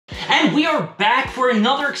And we are back for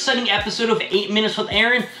another exciting episode of 8 Minutes with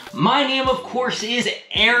Aaron. My name, of course, is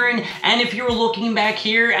Aaron, and if you're looking back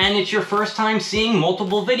here and it's your first time seeing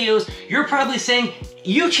multiple videos, you're probably saying,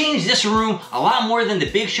 you changed this room a lot more than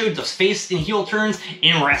the Big Show does face and heel turns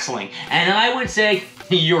in wrestling. And I would say,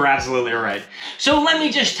 you're absolutely right. So let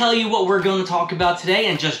me just tell you what we're going to talk about today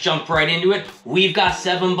and just jump right into it. We've got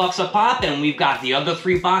 $7 a pop and we've got the other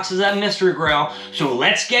 3 boxes at Mystery Grail. So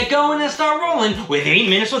let's get going and start rolling with 8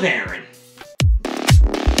 Minutes with Aaron.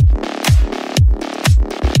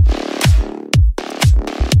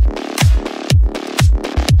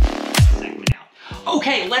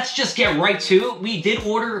 Okay, let's just get right to it. We did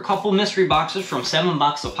order a couple mystery boxes from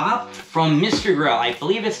 $7 a pop from Mystery Grail. I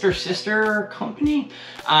believe it's their sister company?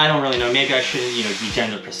 I don't really know. Maybe I should, be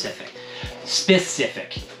gender specific.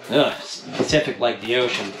 Ugh, specific like the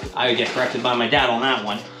ocean. I would get corrected by my dad on that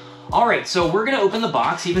one. All right, so we're gonna open the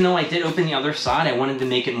box. Even though I did open the other side, I wanted to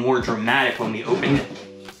make it more dramatic when we opened it.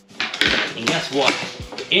 And guess what?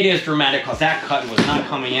 It is dramatic because that cut was not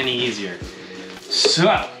coming any easier. So,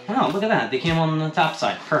 wow, look at that. They came on the top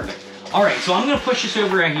side. Perfect. All right, so I'm going to push this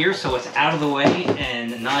over right here so it's out of the way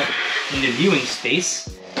and not in the viewing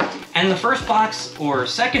space. And the first box, or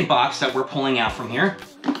second box that we're pulling out from here,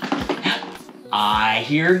 I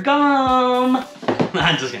hear gum.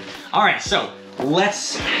 I'm just kidding. All right, so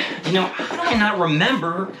let's, how do I not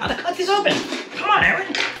remember how to cut these open? Come on,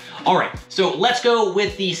 Aaron. All right, so let's go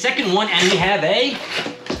with the second one, and we have a...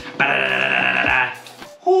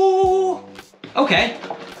 Okay,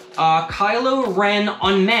 Kylo Ren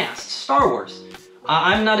Unmasked, Star Wars.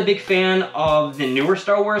 I'm not a big fan of the newer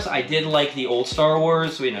Star Wars. I did like the old Star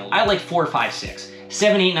Wars. I like 4, 5, 6.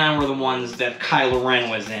 7, 8, 9 were the ones that Kylo Ren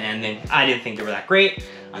was in, and then I didn't think they were that great.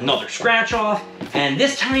 Another scratch off, and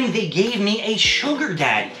this time they gave me a sugar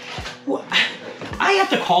daddy. I have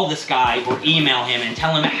to call this guy or email him and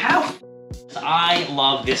tell him how I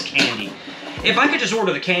love this candy. If I could just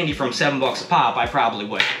order the candy from $7 a pop, I probably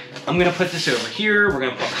would. I'm gonna put this over here. We're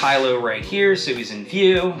gonna put Kylo right here so he's in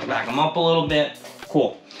view. Back him up a little bit.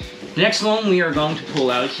 Cool. The next one we are going to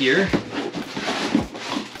pull out here.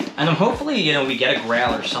 And hopefully, we get a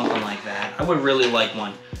GRAIL or something like that. I would really like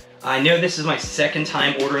one. I know this is my second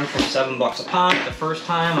time ordering from $7 a pop. The first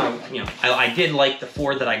time, I did like the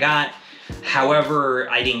 4 that I got. However,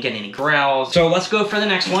 I didn't get any GRAILs. So let's go for the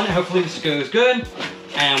next one. Hopefully this goes good.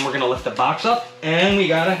 And we're gonna lift the box up. And we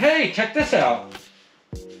got hey, check this out.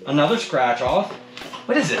 Another scratch off.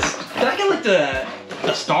 What is this? Did I get like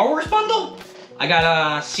the Star Wars bundle? I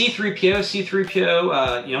got a C-3PO,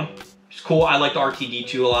 it's cool. I like the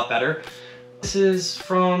R2-D2 a lot better. This is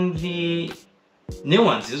from the new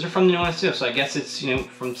ones. These are from the new ones too. So I guess it's,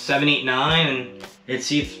 from 7, 8, 9, and it's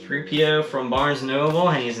C-3PO from Barnes & Noble,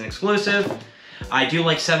 and he's an exclusive. I do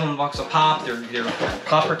like $7 a pop. They're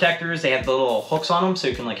cloth protectors. They have the little hooks on them so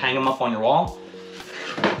you can like hang them up on your wall.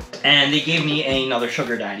 And they gave me another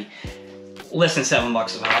sugar daddy. Listen, $7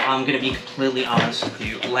 a pop, I'm gonna be completely honest with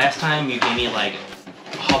you. Last time you gave me like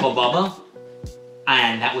Hubba Bubba,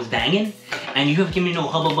 and that was banging, and you haven't given me no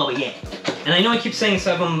Hubba Bubba yet. And I know I keep saying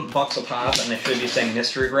 $7 a pop, and I should be saying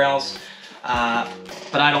Mystery Grails,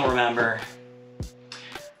 but I don't remember.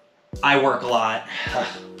 I work a lot.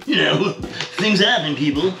 Things happen,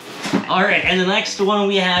 people. All right, and the next one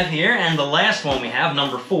we have here, and the last one we have,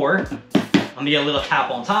 number 4. Let me get a little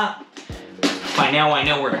tap on top. By now I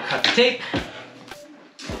know where to cut the tape.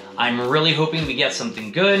 I'm really hoping we get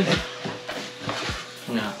something good.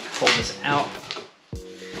 I'm gonna pull this out.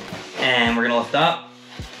 And we're gonna lift up.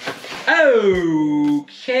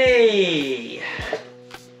 Okay.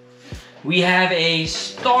 We have a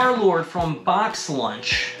Star-Lord from Box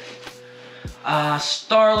Lunch.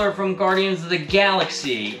 Star-Lord from Guardians of the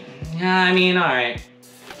Galaxy. I mean, alright.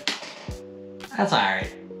 That's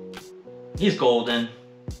alright. He's golden.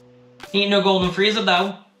 He ain't no golden Frieza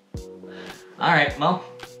though. Alright, well.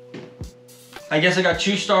 I guess I got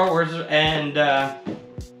 2 Star Wars and a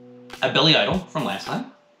Billy Idol from last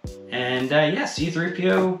time. And yeah,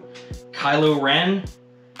 C-3PO, Kylo Ren,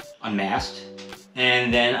 Unmasked.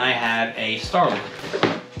 And then I have a Star-Lord.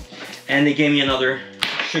 And they gave me another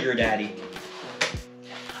sugar daddy.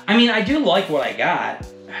 I mean, I do like what I got.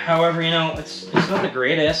 However, it's not the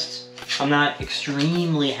greatest. I'm not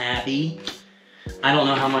extremely happy. I don't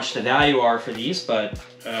know how much the value are for these, but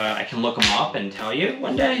I can look them up and tell you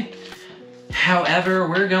one day. However,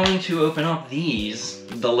 we're going to open up these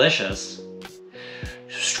delicious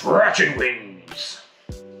scratching wings.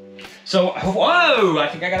 So, whoa, I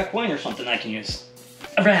think I got a coin or something I can use.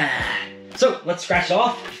 All right. So, let's scratch it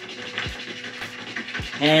off.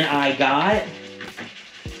 And I got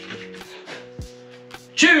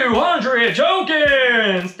 200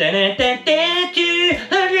 tokens!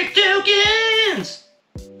 200 tokens!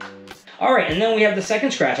 Alright, and then we have the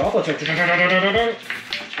second scratch off.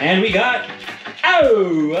 And we got,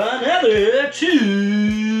 oh, another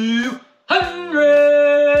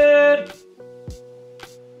 200!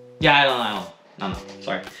 Yeah, I don't know.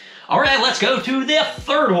 Sorry. Alright, let's go to the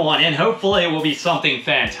third one, and hopefully it will be something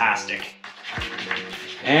fantastic.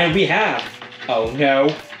 And we have, oh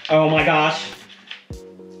no, oh my gosh.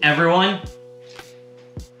 Everyone,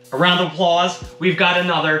 a round of applause. We've got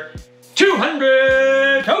another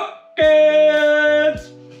 200 tokens!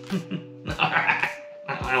 Alright,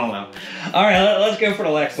 I don't know. Alright, let's go for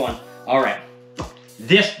the next one. Alright,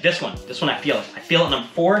 this one I feel it. I feel it, number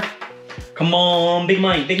 4. Come on, big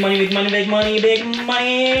money, big money, big money, big money, big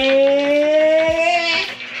money!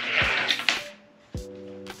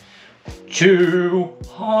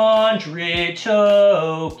 200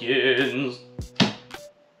 tokens.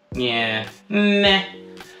 Yeah, meh.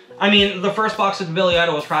 I mean, the first box of the Billy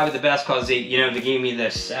Idol was probably the best because they, they gave me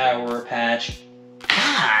the Sour Patch.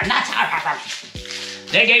 Ah, not Sour Patch.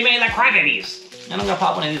 They gave me the Crybabies. And I'm gonna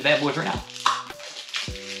pop one of these bad boys right now.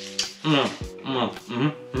 No.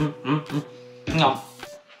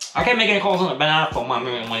 I can't make any calls on the banana for one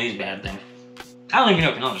of these bad things. I don't even know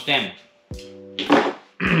if you can understand me.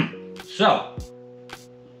 So,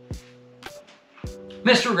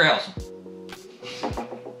 Mystery Grails.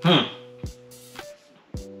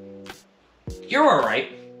 You're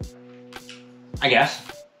alright. I guess.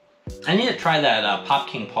 I need to try that Pop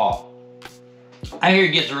King Paul. I hear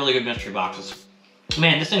he gets really good mystery boxes.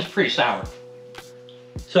 Man, this thing's pretty sour.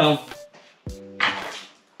 So,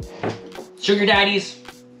 sugar daddies,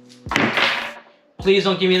 please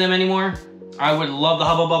don't give me them anymore. I would love the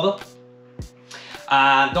Hubba Bubba.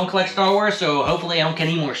 Don't collect Star Wars, so hopefully I don't get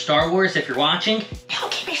any more Star Wars if you're watching.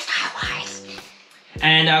 Don't give me Star Wars.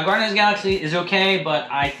 And Guardians of the Galaxy is okay, but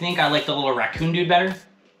I think I like the little raccoon dude better.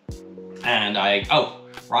 And oh,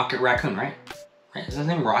 Rocket Raccoon, right? Is his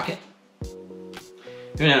name Rocket?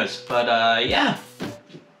 Who knows? But yeah.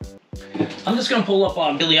 I'm just gonna pull up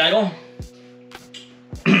Billy Idol.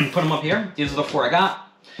 Put him up here. These are the 4 I got.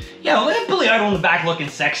 Yeah, look at Billy Idol in the back looking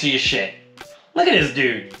sexy as shit. Look at this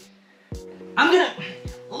dude.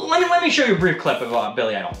 Let me show you a brief clip of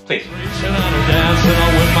Billy Idol, please.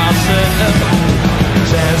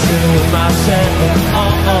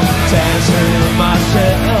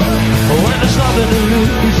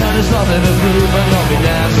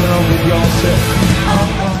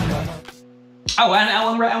 Oh,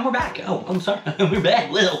 and we're back. Oh, I'm sorry. We're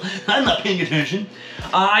back. Well, I'm not paying attention.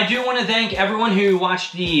 I do want to thank everyone who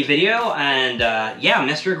watched the video, and yeah,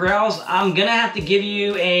 Mystery Grails, I'm gonna have to give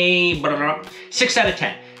you a 6 out of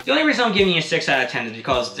 10. The only reason I'm giving you a 6 out of 10 is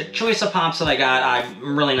because the choice of pops that I got,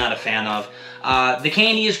 I'm really not a fan of. The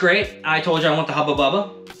candy is great. I told you I want the Hubba Bubba.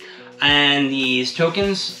 And these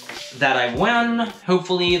tokens that I won,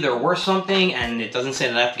 hopefully they're worth something, and it doesn't say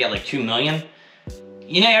that I have to get like 2 million.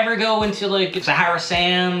 You ever go into like Sahara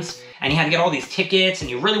Sands, and you had to get all these tickets, and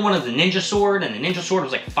you really wanted the Ninja Sword, and the Ninja Sword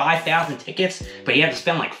was like 5,000 tickets, but you had to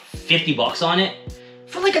spend like 50 bucks on it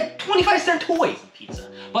for like a 25-cent toy pizza.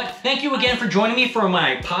 But thank you again for joining me for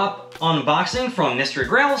my pop unboxing from Mystery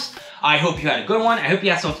Grails. I hope you had a good one. I hope you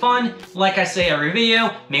had some fun. Like I say every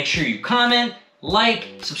video, make sure you comment, like,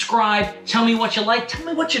 subscribe, tell me what you like, tell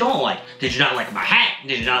me what you don't like. Did you not like my hat?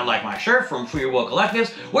 Did you not like my shirt from Free Will Collectives?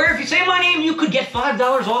 Where if you say my name, you could get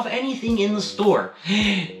 $5 off anything in the store.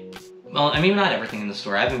 Well, I mean, not everything in the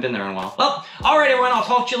store. I haven't been there in a while. Well, alright everyone, I'll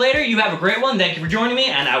talk to you later. You have a great one. Thank you for joining me,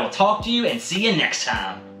 and I will talk to you and see you next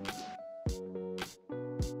time.